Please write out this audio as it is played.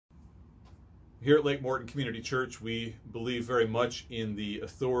Here at Lake Morton Community Church, we believe very much in the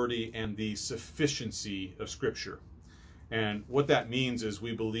authority and the sufficiency of Scripture. And what that means is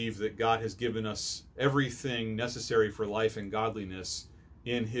we believe that God has given us everything necessary for life and godliness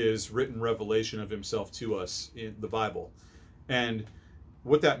in His written revelation of Himself to us in the Bible. And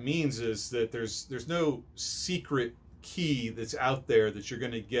what that means is that there's no secret key that's out there that you're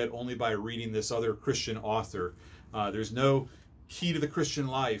going to get only by reading this other Christian author. There's no key to the Christian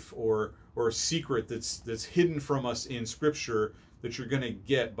life or a secret that's hidden from us in Scripture that you're going to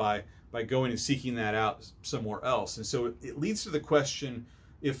get by going and seeking that out somewhere else. And so it leads to the question,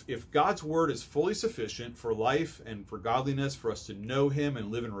 if God's Word is fully sufficient for life and for godliness, for us to know Him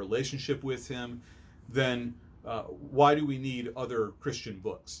and live in relationship with Him, then why do we need other Christian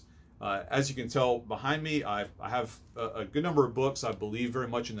books? As you can tell behind me, I have a good number of books. I believe very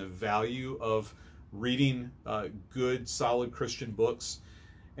much in the value of reading good, solid Christian books.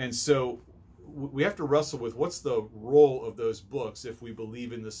 And so we have to wrestle with what's the role of those books if we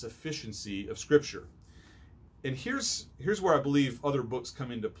believe in the sufficiency of Scripture. And here's where I believe other books come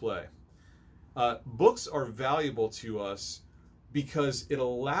into play. Books are valuable to us because it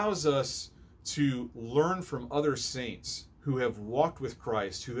allows us to learn from other saints who have walked with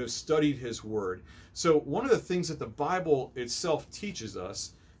Christ, who have studied His Word. So one of the things that the Bible itself teaches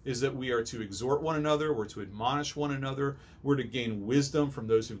us is that we are to exhort one another, we're to admonish one another, we're to gain wisdom from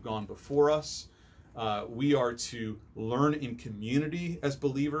those who've gone before us. We are to learn in community as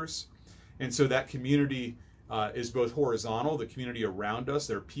believers. And so that community is both horizontal, the community around us.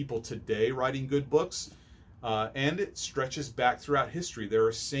 There are people today writing good books, and it stretches back throughout history. There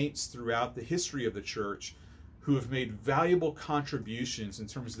are saints throughout the history of the church who have made valuable contributions in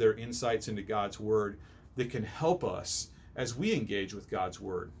terms of their insights into God's Word that can help us as we engage with God's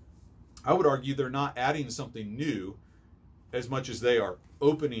Word. I would argue they're not adding something new as much as they are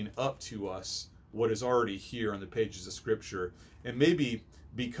opening up to us what is already here on the pages of Scripture. And maybe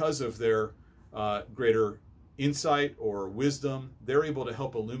because of their greater insight or wisdom, they're able to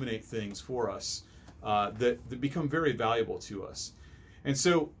help illuminate things for us that become very valuable to us. And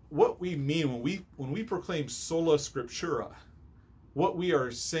so what we mean when we proclaim sola scriptura, what we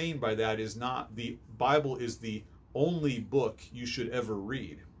are saying by that is not the Bible is the only book you should ever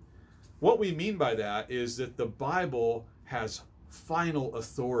read. What we mean by that is that the Bible has final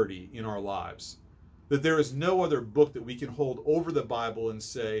authority in our lives. That there is no other book that we can hold over the Bible and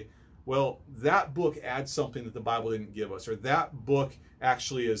say, well, that book adds something that the Bible didn't give us, or that book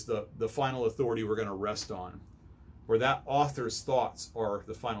actually is the final authority we're going to rest on, or that author's thoughts are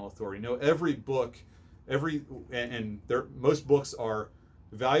the final authority. No, every book, most books are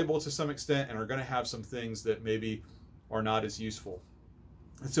valuable to some extent and are going to have some things that maybe are not as useful.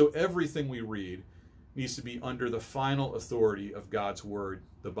 And so everything we read needs to be under the final authority of God's Word,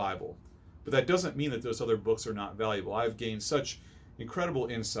 the Bible. But that doesn't mean that those other books are not valuable. I've gained such incredible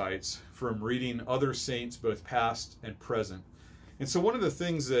insights from reading other saints, both past and present. And so one of the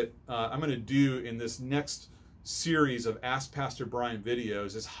things that I'm going to do in this next series of Ask Pastor Brian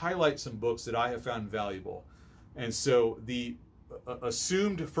videos is highlight some books that I have found valuable. And so the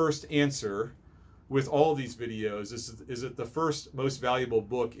assumed first answer with all these videos is that the first most valuable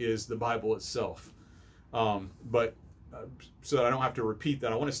book is the Bible itself. But so that I don't have to repeat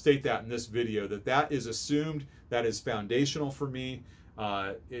that, I want to state that in this video, that is assumed, that is foundational for me.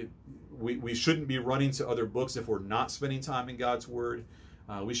 We shouldn't be running to other books if we're not spending time in God's Word.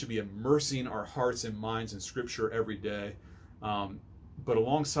 We should be immersing our hearts and minds in Scripture every day. But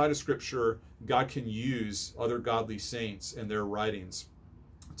alongside of Scripture, God can use other godly saints and their writings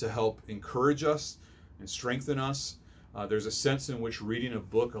to help encourage us and strengthen us. There's a sense in which reading a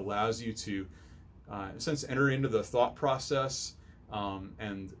book allows you to, in a sense, enter into the thought process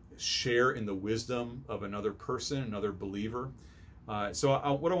and share in the wisdom of another person, another believer. So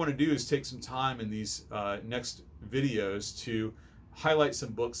what I want to do is take some time in these next videos to highlight some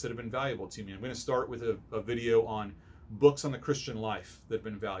books that have been valuable to me. I'm going to start with a video on books on the Christian life that have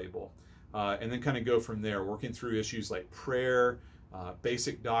been valuable, and then kind of go from there, working through issues like prayer,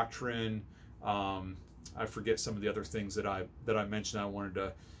 basic doctrine. I forget some of the other things that I mentioned I wanted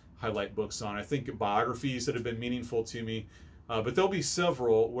to highlight books on. I think biographies that have been meaningful to me, but there'll be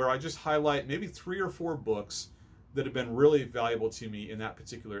several where I just highlight maybe 3 or 4 books that have been really valuable to me in that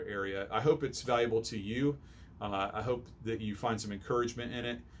particular area. I hope it's valuable to you. I hope that you find some encouragement in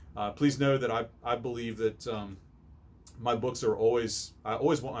it. Please know that I believe that my books are I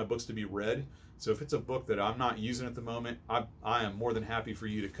always want my books to be read. So if it's a book that I'm not using at the moment, I am more than happy for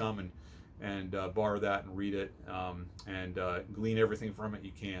you to come and borrow that and read it and glean everything from it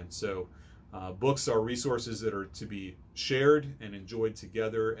you can. So books are resources that are to be shared and enjoyed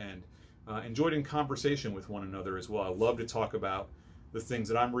together, and enjoyed in conversation with one another as well. I love to talk about the things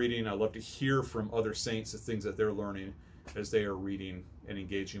that I'm reading. I love to hear from other saints the things that they're learning as they are reading and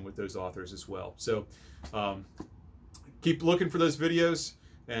engaging with those authors as well. So keep looking for those videos,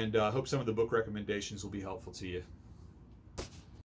 and I hope some of the book recommendations will be helpful to you.